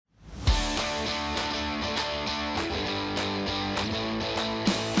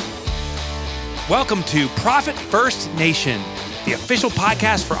Welcome to Profit First Nation, the official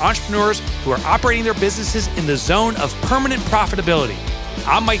podcast for entrepreneurs who are operating their businesses in the zone of permanent profitability.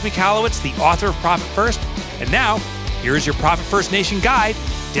 I'm Mike Michalowicz, the author of Profit First, and now, here's your Profit First Nation guide,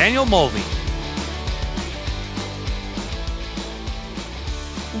 Daniel Mulvey.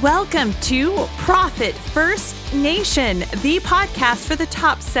 Welcome to Profit First Nation, the podcast for the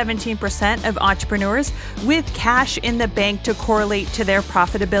top 17% of entrepreneurs with cash in the bank to correlate to their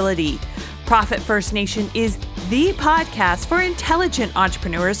profitability. Profit First Nation is the podcast for intelligent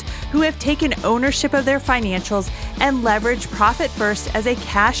entrepreneurs who have taken ownership of their financials and leverage Profit First as a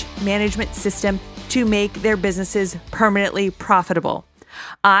cash management system to make their businesses permanently profitable.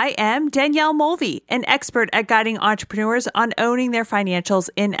 I am Danielle Mulvey, an expert at guiding entrepreneurs on owning their financials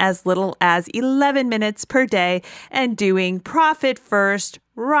in as little as 11 minutes per day and doing Profit First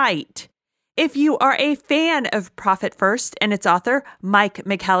right. If you are a fan of Profit First and its author, Mike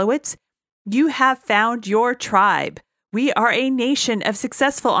Michalowicz, you have found your tribe. We are a nation of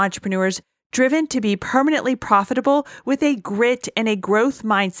successful entrepreneurs driven to be permanently profitable with a grit and a growth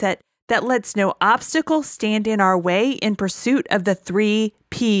mindset that lets no obstacle stand in our way in pursuit of the 3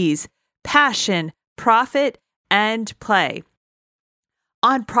 Ps: passion, profit, and play.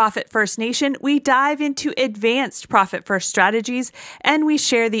 On Profit First Nation, we dive into advanced Profit First strategies and we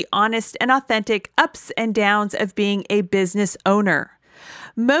share the honest and authentic ups and downs of being a business owner.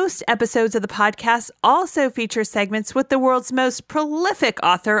 Most episodes of the podcast also feature segments with the world's most prolific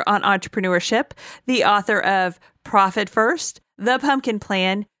author on entrepreneurship, the author of Profit First, The Pumpkin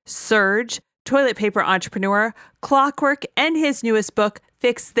Plan, Surge, Toilet Paper Entrepreneur, Clockwork, and his newest book,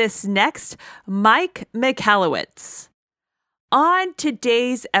 Fix This Next, Mike Michalowicz. On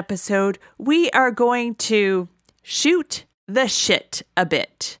today's episode, we are going to shoot the shit a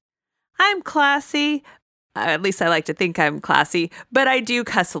bit. I'm classy. At least I like to think I'm classy, but I do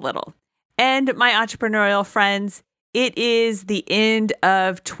cuss a little. And my entrepreneurial friends, it is the end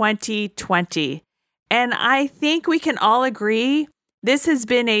of 2020. And I think we can all agree this has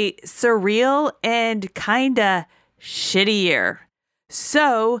been a surreal and kinda shitty year.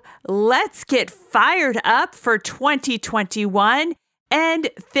 So let's get fired up for 2021 and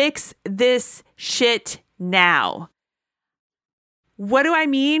fix this shit now. What do I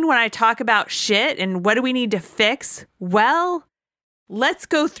mean when I talk about shit and what do we need to fix? Well, let's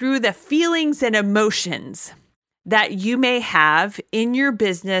go through the feelings and emotions that you may have in your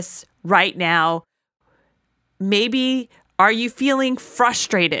business right now. Maybe are you feeling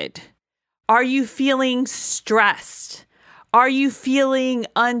frustrated? Are you feeling stressed? Are you feeling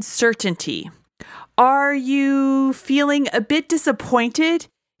uncertainty? Are you feeling a bit disappointed?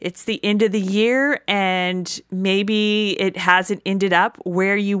 It's the end of the year and maybe it hasn't ended up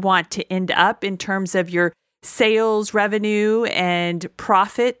where you want to end up in terms of your sales, revenue, and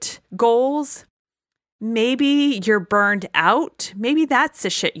profit goals. Maybe you're burned out. Maybe that's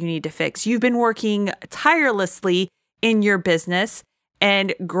the shit you need to fix. You've been working tirelessly in your business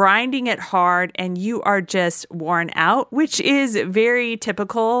and grinding it hard and you are just worn out, which is very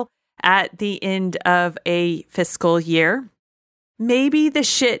typical at the end of a fiscal year. Maybe the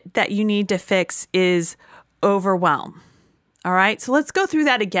shit that you need to fix is overwhelm. All right, so let's go through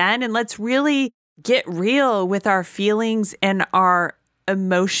that again and let's really get real with our feelings and our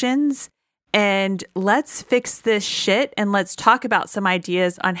emotions. And let's fix this shit and let's talk about some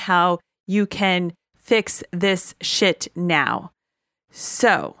ideas on how you can fix this shit now.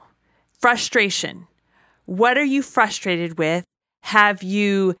 So, frustration. What are you frustrated with? Have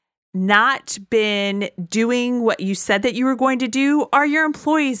you not been doing what you said that you were going to do? Are your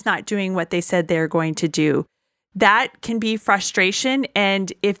employees not doing what they said they're going to do? That can be frustration.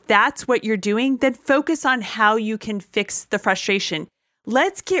 And if that's what you're doing, then focus on how you can fix the frustration.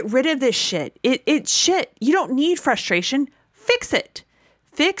 Let's get rid of this shit. It's shit. You don't need frustration. Fix it.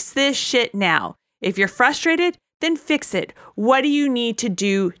 Fix this shit now. If you're frustrated, then fix it. What do you need to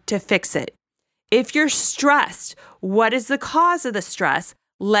do to fix it? If you're stressed, what is the cause of the stress?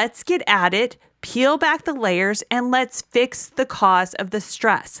 Let's get at it, peel back the layers, and let's fix the cause of the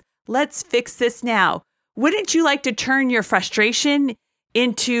stress. Let's fix this now. Wouldn't you like to turn your frustration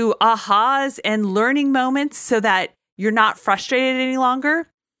into ahas and learning moments so that you're not frustrated any longer?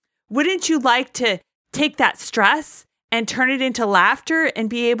 Wouldn't you like to take that stress and turn it into laughter and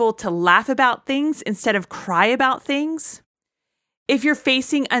be able to laugh about things instead of cry about things? If you're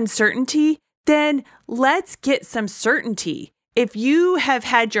facing uncertainty, then let's get some certainty. If you have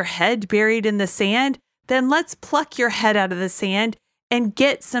had your head buried in the sand, then let's pluck your head out of the sand and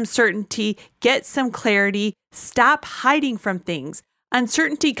get some certainty, get some clarity, stop hiding from things.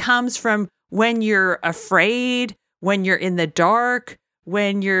 Uncertainty comes from when you're afraid, when you're in the dark,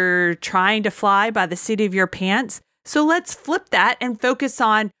 when you're trying to fly by the seat of your pants. So let's flip that and focus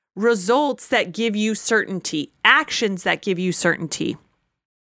on results that give you certainty, actions that give you certainty.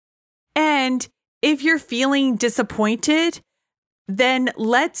 And if you're feeling disappointed, then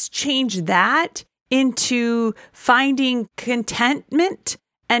let's change that into finding contentment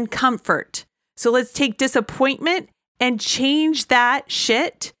and comfort. So let's take disappointment and change that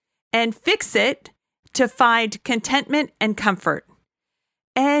shit and fix it to find contentment and comfort.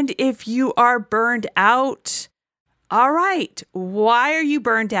 And if you are burned out, all right, why are you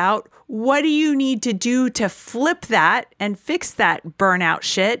burned out? What do you need to do to flip that and fix that burnout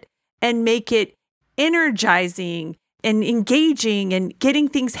shit and make it energizing and engaging and getting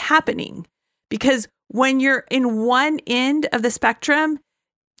things happening? Because when you're in one end of the spectrum,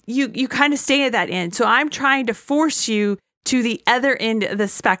 you kind of stay at that end. So I'm trying to force you to the other end of the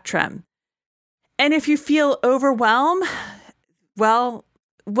spectrum. And if you feel overwhelmed, well,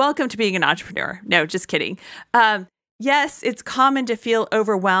 welcome to being an entrepreneur. No, just kidding. Yes, it's common to feel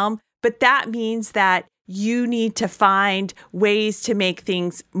overwhelmed, but that means that you need to find ways to make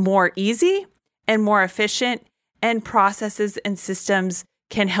things more easy and more efficient, and processes and systems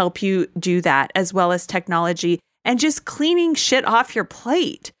can help you do that, as well as technology and just cleaning shit off your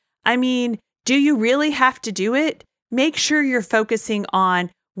plate. I mean, do you really have to do it? Make sure you're focusing on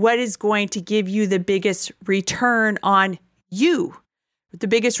what is going to give you the biggest return on you, the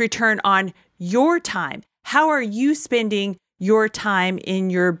biggest return on your time. How are you spending your time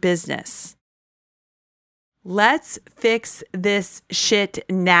in your business? Let's fix this shit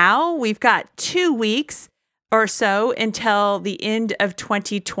now. We've got 2 weeks or so until the end of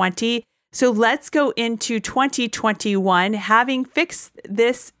 2020. So let's go into 2021 having fixed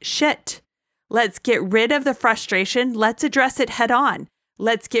this shit. Let's get rid of the frustration. Let's address it head on.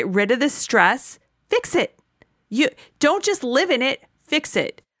 Let's get rid of the stress. Fix it. You don't just live in it, fix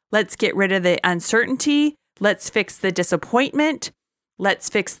it. Let's get rid of the uncertainty. Let's fix the disappointment. Let's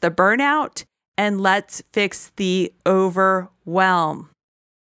fix the burnout. And let's fix the overwhelm.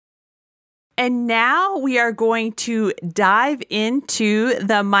 And now we are going to dive into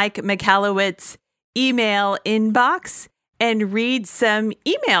the Mike Michalowicz email inbox and read some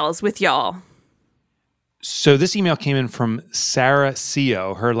emails with y'all. So this email came in from Sarah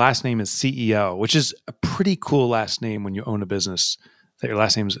CEO. Her last name is CEO, which is a pretty cool last name when you own a business, that your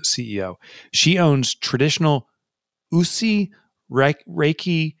last name is CEO. She owns traditional Usui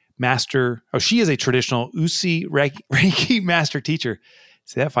Reiki master. Oh, she is a traditional Usui Reiki master teacher.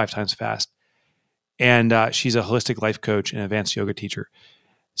 Say that 5 times fast. And she's a holistic life coach and advanced yoga teacher.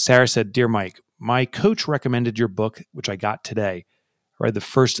 Sarah said, "Dear Mike, my coach recommended your book, which I got today. I read the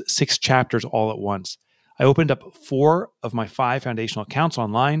first 6 chapters all at once. I opened up 4 of my 5 foundational accounts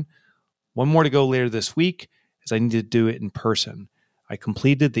online. 1 more to go later this week, as I need to do it in person. I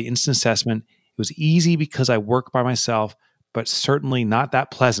completed the instant assessment. It was easy because I work by myself, but certainly not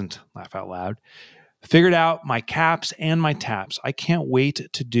that pleasant," laugh out loud. "Figured out my caps and my taps. I can't wait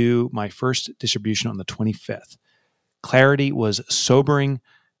to do my first distribution on the 25th. Clarity was sobering,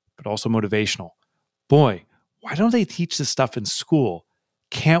 but also motivational. Boy, why don't they teach this stuff in school?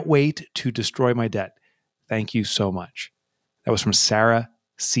 Can't wait to destroy my debt. Thank you so much." That was from Sarah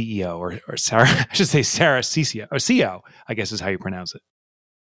CEO, or Sarah, I should say Sarah CCO, or CO, I guess is how you pronounce it.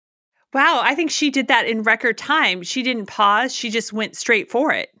 Wow, I think she did that in record time. She didn't pause. She just went straight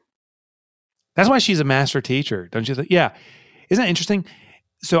for it. That's why she's a master teacher, don't you think? Yeah. Isn't that interesting?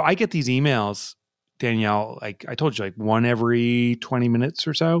 So I get these emails, Danielle, like I told you, like 1 every 20 minutes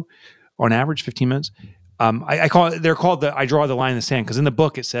or so, on average, 15 minutes. I call it, they're called I draw the line in the sand, because in the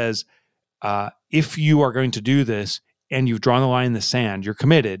book it says, if you are going to do this and you've drawn the line in the sand, you're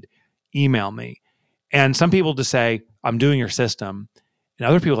committed, email me. And some people just say, I'm doing your system. And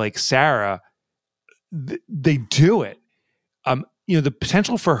other people like Sarah, they do it. The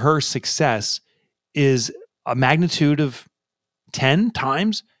potential for her success is a magnitude of 10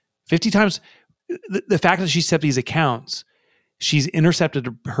 times, 50 times. The fact that she set these accounts, she's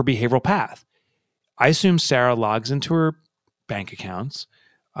intercepted her behavioral path. I assume Sarah logs into her bank accounts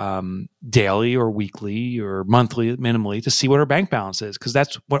daily or weekly or monthly, minimally, to see what her bank balance is, because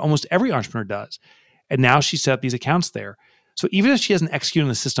that's what almost every entrepreneur does. And now she set up these accounts there. So even if she hasn't executed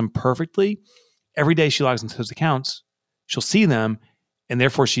the system perfectly, every day she logs into those accounts, she'll see them, and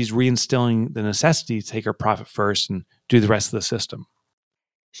therefore she's reinstilling the necessity to take her profit first and do the rest of the system.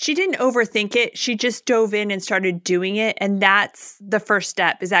 She didn't overthink it. She just dove in and started doing it. And that's the first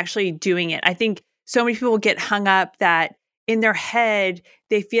step, is actually doing it. I think so many people get hung up that in their head,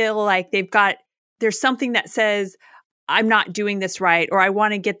 they feel like there's something that says, I'm not doing this right, or I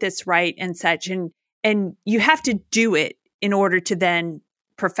want to get this right and such. And you have to do it. in order to then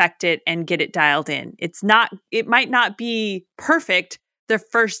perfect it and get it dialed in. It might not be perfect the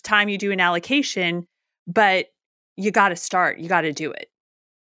first time you do an allocation, but you got to start. You got to do it.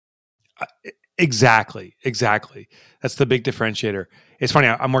 Exactly. That's the big differentiator. It's funny.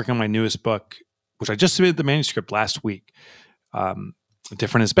 I'm working on my newest book, which I just submitted the manuscript last week.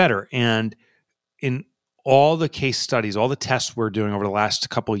 Different is better. And in all the case studies, all the tests we're doing over the last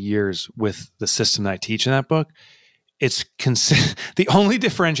couple of years with the system that I teach in that book, it's the only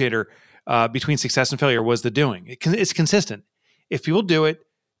differentiator between success and failure was the doing. It's consistent. If people do it,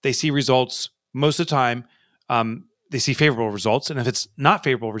 they see results most of the time. They see favorable results. And if it's not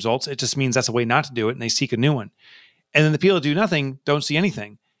favorable results, it just means that's a way not to do it, and they seek a new one. And then the people that do nothing don't see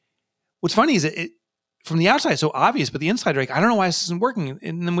anything. What's funny is it from the outside, it's so obvious, but the inside, like, I don't know why this isn't working.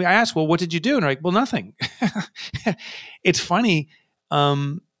 And then I ask, well, what did you do? And they're like, well, nothing. It's funny.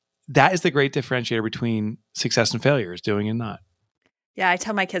 That is the great differentiator between success and failure, is doing and not. Yeah, I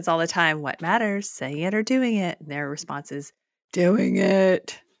tell my kids all the time, what matters, saying it or doing it? And their response is, doing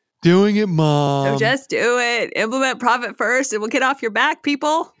it. Doing it, Mom. So just do it. Implement profit first and we'll get off your back,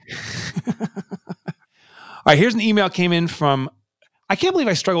 people. All right, here's an email came in from, I can't believe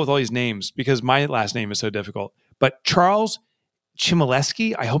I struggle with all these names because my last name is so difficult, but Charles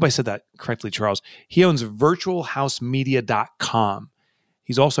Chmielewski, I hope I said that correctly, Charles. He owns virtualhousemedia.com.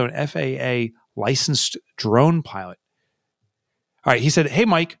 He's also an FAA licensed drone pilot. All right, he said, hey,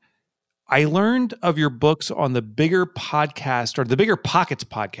 Mike, I learned of your books on the Bigger Podcast, or the Bigger Pockets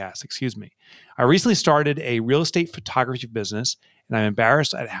podcast, excuse me. I recently started a real estate photography business, and I'm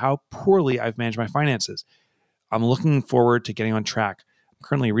embarrassed at how poorly I've managed my finances. I'm looking forward to getting on track. I'm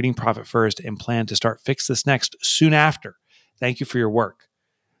currently reading Profit First and plan to start Fix This Next soon after. Thank you for your work.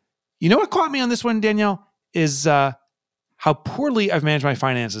 You know what caught me on this one, Danielle, is how poorly I've managed my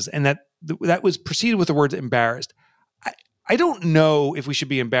finances, and that was preceded with the words embarrassed. I don't know if we should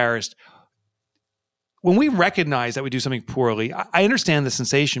be embarrassed. When we recognize that we do something poorly, I understand the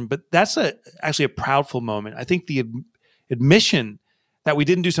sensation, but that's actually a proudful moment. I think the admission that we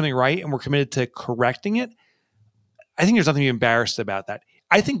didn't do something right and we're committed to correcting it, I think there's nothing to be embarrassed about that.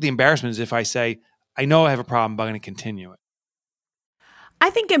 I think the embarrassment is if I say, I know I have a problem, but I'm going to continue it.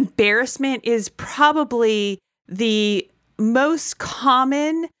 I think embarrassment is probably the most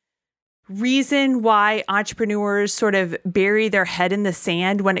common reason why entrepreneurs sort of bury their head in the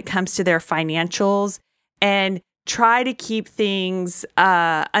sand when it comes to their financials and try to keep things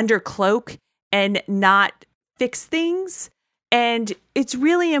under cloak and not fix things. And it's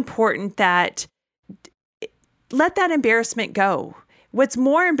really important that let that embarrassment go. What's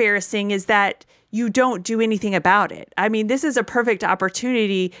more embarrassing is that you don't do anything about it. I mean, this is a perfect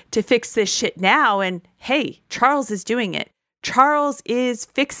opportunity to fix this shit now. And hey, Charles is doing it. Charles is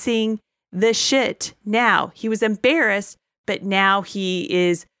fixing the shit now. He was embarrassed, but now he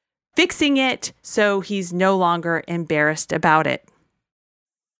is fixing it, so he's no longer embarrassed about it.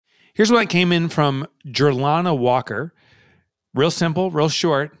 Here's what came in from Jerlana Walker. Real simple, real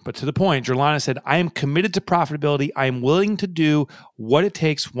short, but to the point. Jerlana said, I am committed to profitability. I am willing to do what it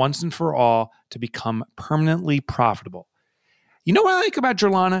takes once and for all to become permanently profitable. You know what I like about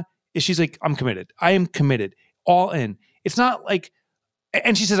Jerlana? Is she's like, I'm committed. I am committed. All in. It's not like,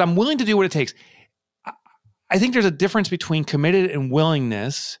 and she says, I'm willing to do what it takes. I think there's a difference between committed and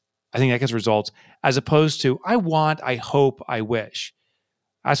willingness. I think that gets results, as opposed to I want, I hope, I wish.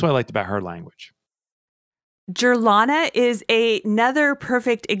 That's what I liked about her language. Jerlana is another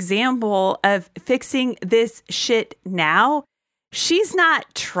perfect example of fixing this shit now. She's not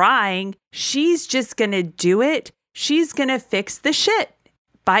trying. She's just going to do it. She's going to fix the shit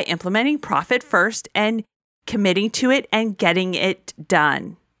by implementing Profit First and committing to it and getting it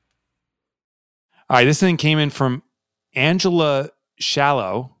done. All right, this thing came in from Angela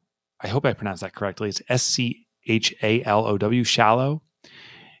Shallow. I hope I pronounced that correctly. It's SCHALOW, Shallow.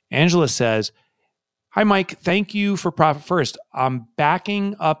 Angela says, hi, Mike. Thank you for Profit First. I'm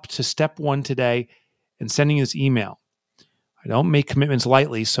backing up to step 1 today and sending you this email. I don't make commitments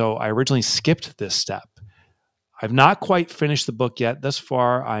lightly, so I originally skipped this step. I've not quite finished the book yet. Thus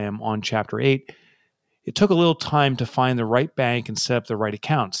far, I am on chapter 8. It took a little time to find the right bank and set up the right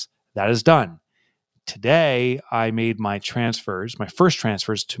accounts. That is done. Today, I made my first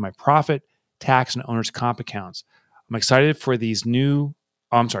transfers to my profit, tax, and owner's comp accounts. I'm excited for this new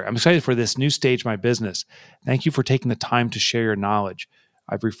stage of my business. Thank you for taking the time to share your knowledge.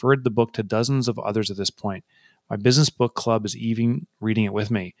 I've referred the book to dozens of others at this point. My business book club is even reading it with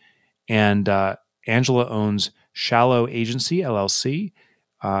me. And Angela owns Shallow Agency, LLC.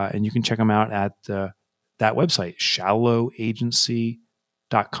 And you can check them out at that website,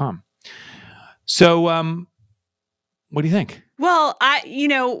 shallowagency.com. So What do you think? Well, why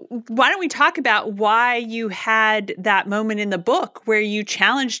don't we talk about why you had that moment in the book where you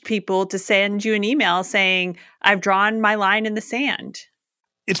challenged people to send you an email saying, I've drawn my line in the sand?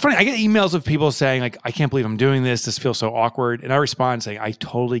 It's funny. I get emails of people saying, like, I can't believe I'm doing this. This feels so awkward. And I respond saying, I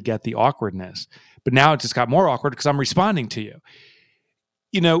totally get the awkwardness. But now it just got more awkward because I'm responding to you.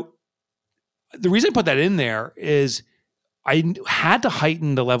 The reason I put that in there is I had to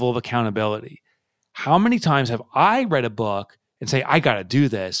heighten the level of accountability. How many times have I read a book and say, I got to do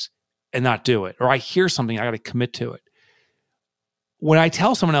this and not do it? Or I hear something, I got to commit to it. When I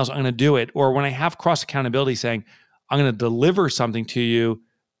tell someone else I'm going to do it, or when I have cross accountability saying, I'm going to deliver something to you,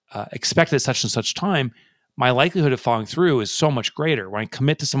 expect it at such and such time, my likelihood of following through is so much greater when I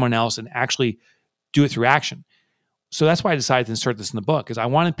commit to someone else and actually do it through action. So that's why I decided to insert this in the book, is I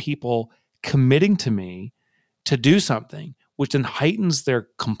wanted people committing to me to do something, which then heightens their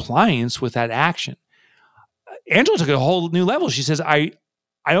compliance with that action. Angela took it a whole new level. She says, I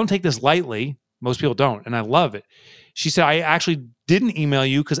don't take this lightly. Most people don't, and I love it. She said, I actually didn't email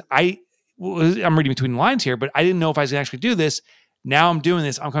you because I'm reading between the lines here, but I didn't know if I was going to actually do this. Now I'm doing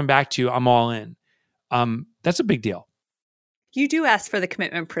this. I'm coming back to you. I'm all in. That's a big deal. You do ask for the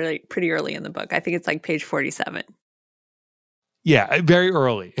commitment pretty early in the book. I think it's like page 47. Yeah, very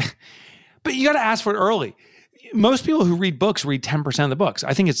early. But you got to ask for it early. Most people who read books read 10% of the books.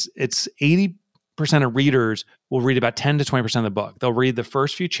 I think it's 80% of readers will read about 10 to 20% of the book. They'll read the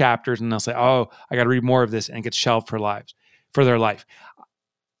first few chapters and they'll say, oh, I got to read more of this, and it gets shelved for their life.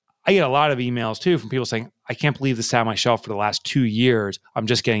 I get a lot of emails too from people saying, I can't believe this sat on my shelf for the last 2 years. I'm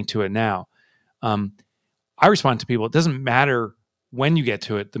just getting to it now. I respond to people, it doesn't matter when you get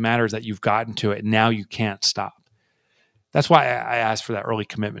to it. The matter is that you've gotten to it and now you can't stop. That's why I asked for that early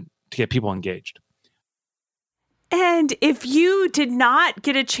commitment to get people engaged. And if you did not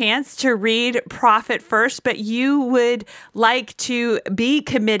get a chance to read Profit First, but you would like to be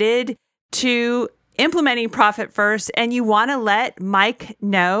committed to implementing Profit First and you want to let Mike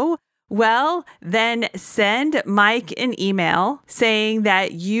know, well, then send Mike an email saying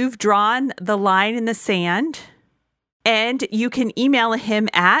that you've drawn the line in the sand, and you can email him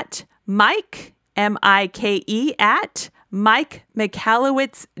at Mike, M-I-K-E, at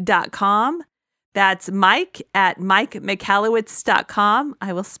MikeMichalowicz.com. That's Mike at MikeMichalowicz.com.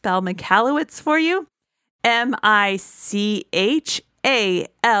 I will spell Michalowicz for you.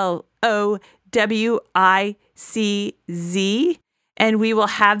 MICHALOWICZ. And we will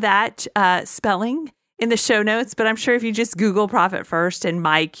have that spelling in the show notes. But I'm sure if you just Google Profit First and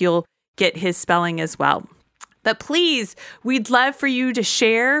Mike, you'll get his spelling as well. But please, we'd love for you to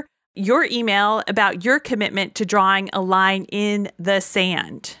share your email about your commitment to drawing a line in the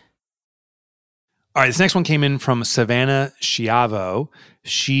sand. All right, this next one came in from Savannah Schiavo.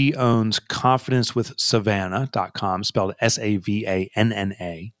 She owns confidencewithsavannah.com, spelled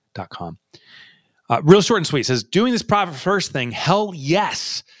SAVANNA.com. Real short and sweet. It says, doing this Profit First thing, hell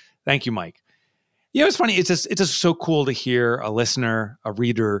yes. Thank you, Mike. It's funny. It's just so cool to hear a listener, a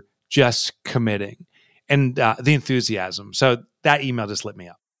reader, just committing and the enthusiasm. So that email just lit me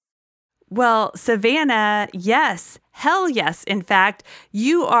up. Well, Savannah, yes, hell yes. In fact,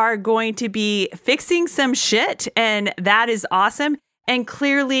 you are going to be fixing some shit, and that is awesome. And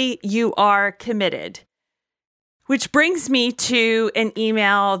clearly you are committed. Which brings me to an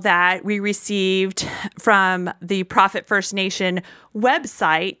email that we received from the Profit First Nation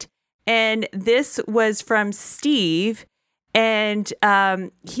website. And this was from Steve. And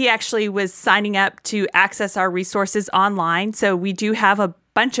he actually was signing up to access our resources online. So we do have a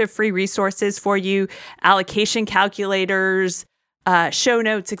bunch of free resources for you, allocation calculators, show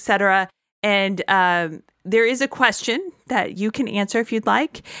notes, etc. And there is a question that you can answer if you'd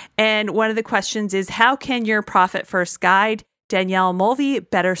like. And one of the questions is, how can your Profit First guide, Danielle Mulvey,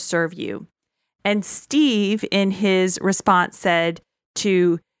 better serve you? And Steve, in his response, said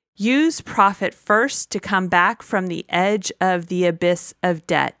to use Profit First to come back from the edge of the abyss of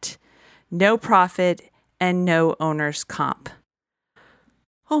debt. No profit and no owner's comp.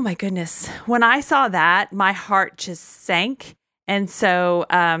 Oh my goodness. When I saw that, my heart just sank. And so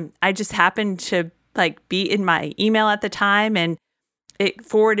I just happened to be in my email at the time, and it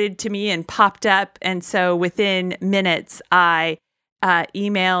forwarded to me and popped up. And so within minutes, I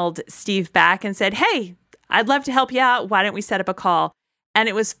emailed Steve back and said, hey, I'd love to help you out. Why don't we set up a call? And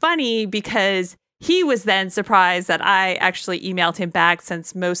it was funny because he was then surprised that I actually emailed him back,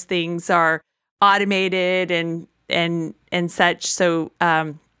 since most things are automated and such. So,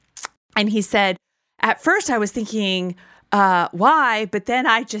 and he said, at first I was thinking, why? But then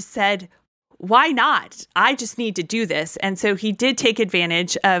I just said, why not? I just need to do this. And so he did take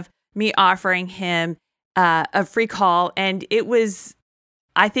advantage of me offering him of free call. And it was,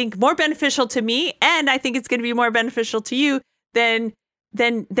 I think, more beneficial to me. And I think it's going to be more beneficial to you than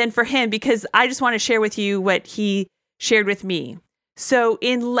for him, because I just want to share with you what he shared with me. So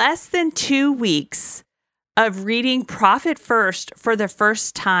in less than 2 weeks of reading Profit First for the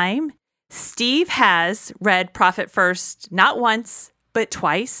first time, Steve has read Profit First not once, but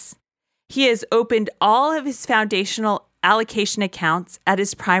twice. He has opened all of his foundational allocation accounts at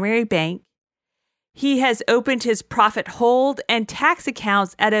his primary bank. He has opened his profit hold and tax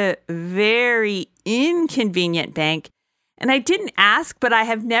accounts at a very inconvenient bank. And I didn't ask, but I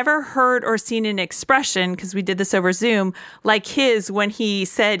have never heard or seen an expression, because we did this over Zoom, like his when he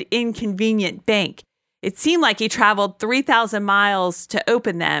said inconvenient bank. It seemed like he traveled 3,000 miles to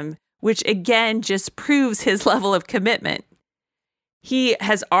open them, which again just proves his level of commitment. He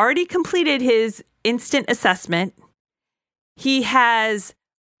has already completed his instant assessment. He has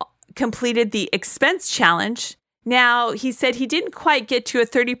completed the expense challenge. Now, he said he didn't quite get to a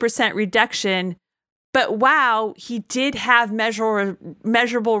 30% reduction, but wow, he did have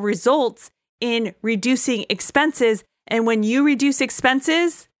measurable results in reducing expenses. And when you reduce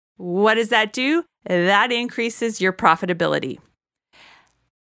expenses, what does that do? That increases your profitability.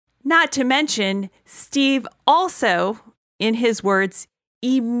 Not to mention, Steve also, in his words,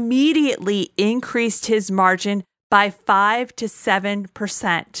 immediately increased his margin by 5 to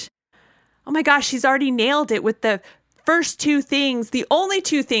 7%. Oh my gosh, he's already nailed it with the first two things, the only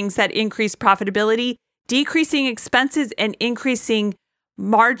two things that increase profitability, decreasing expenses and increasing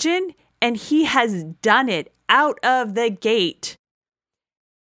margin, and he has done it out of the gate.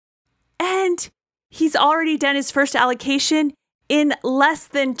 And he's already done his first allocation in less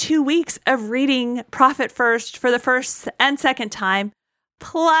than 2 weeks of reading Profit First for the first and second time.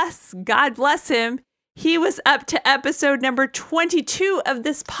 Plus, God bless him, he was up to episode number 22 of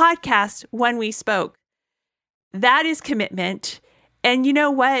this podcast when we spoke. That is commitment. And you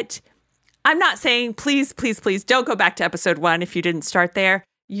know what? I'm not saying please don't go back to episode 1 if you didn't start there.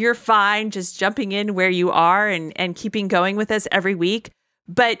 You're fine just jumping in where you are and keeping going with us every week.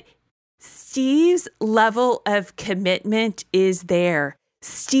 But Steve's level of commitment is there.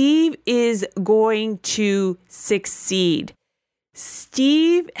 Steve is going to succeed.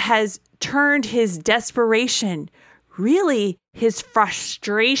 Steve has turned his desperation, really his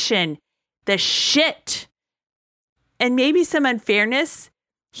frustration, the shit, and maybe some unfairness,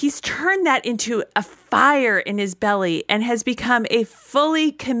 he's turned that into a fire in his belly and has become a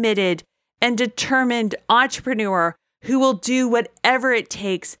fully committed and determined entrepreneur who will do whatever it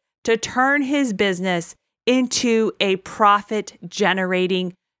takes to turn his business into a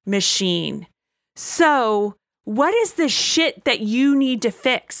profit-generating machine. So, what is the shit that you need to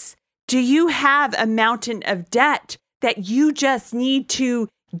fix? Do you have a mountain of debt that you just need to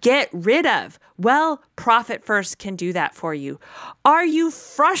get rid of? Well, Profit First can do that for you. Are you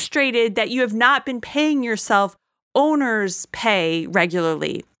frustrated that you have not been paying yourself owner's pay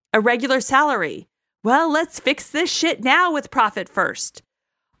regularly, a regular salary? Well, let's fix this shit now with Profit First.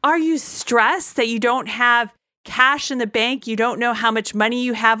 Are you stressed that you don't have cash in the bank? You don't know how much money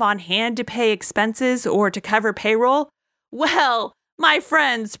you have on hand to pay expenses or to cover payroll? Well, my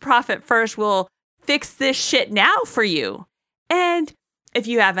friends, Profit First will fix this shit now for you. And if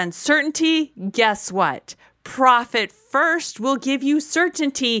you have uncertainty, guess what? Profit First will give you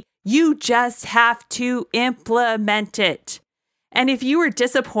certainty. You just have to implement it. And if you were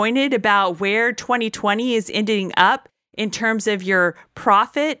disappointed about where 2020 is ending up in terms of your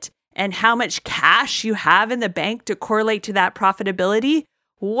profit and how much cash you have in the bank to correlate to that profitability,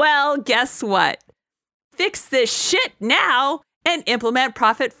 well, guess what? Fix this shit now and implement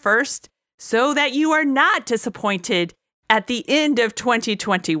Profit First so that you are not disappointed at the end of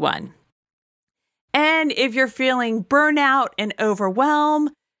 2021. And if you're feeling burnout and overwhelm,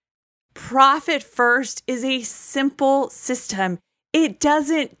 Profit First is a simple system. It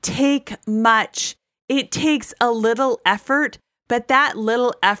doesn't take much. It takes a little effort, but that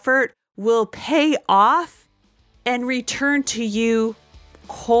little effort will pay off and return to you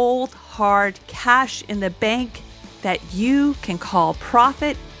cold, hard cash in the bank that you can call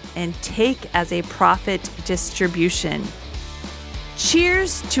profit and take as a profit distribution.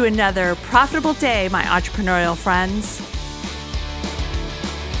 Cheers to another profitable day, my entrepreneurial friends.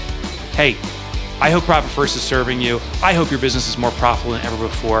 Hey, I hope Profit First is serving you. I hope your business is more profitable than ever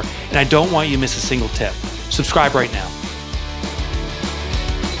before, and I don't want you to miss a single tip. Subscribe right now.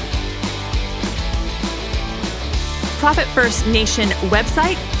 Profit First Nation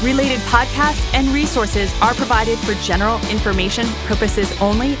website, related podcasts, and resources are provided for general information purposes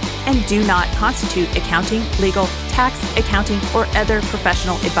only and do not constitute accounting, legal, tax, accounting, or other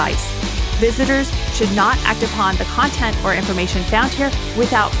professional advice. Visitors should not act upon the content or information found here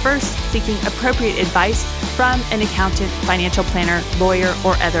without first seeking appropriate advice from an accountant, financial planner, lawyer,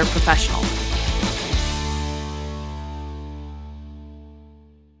 or other professional.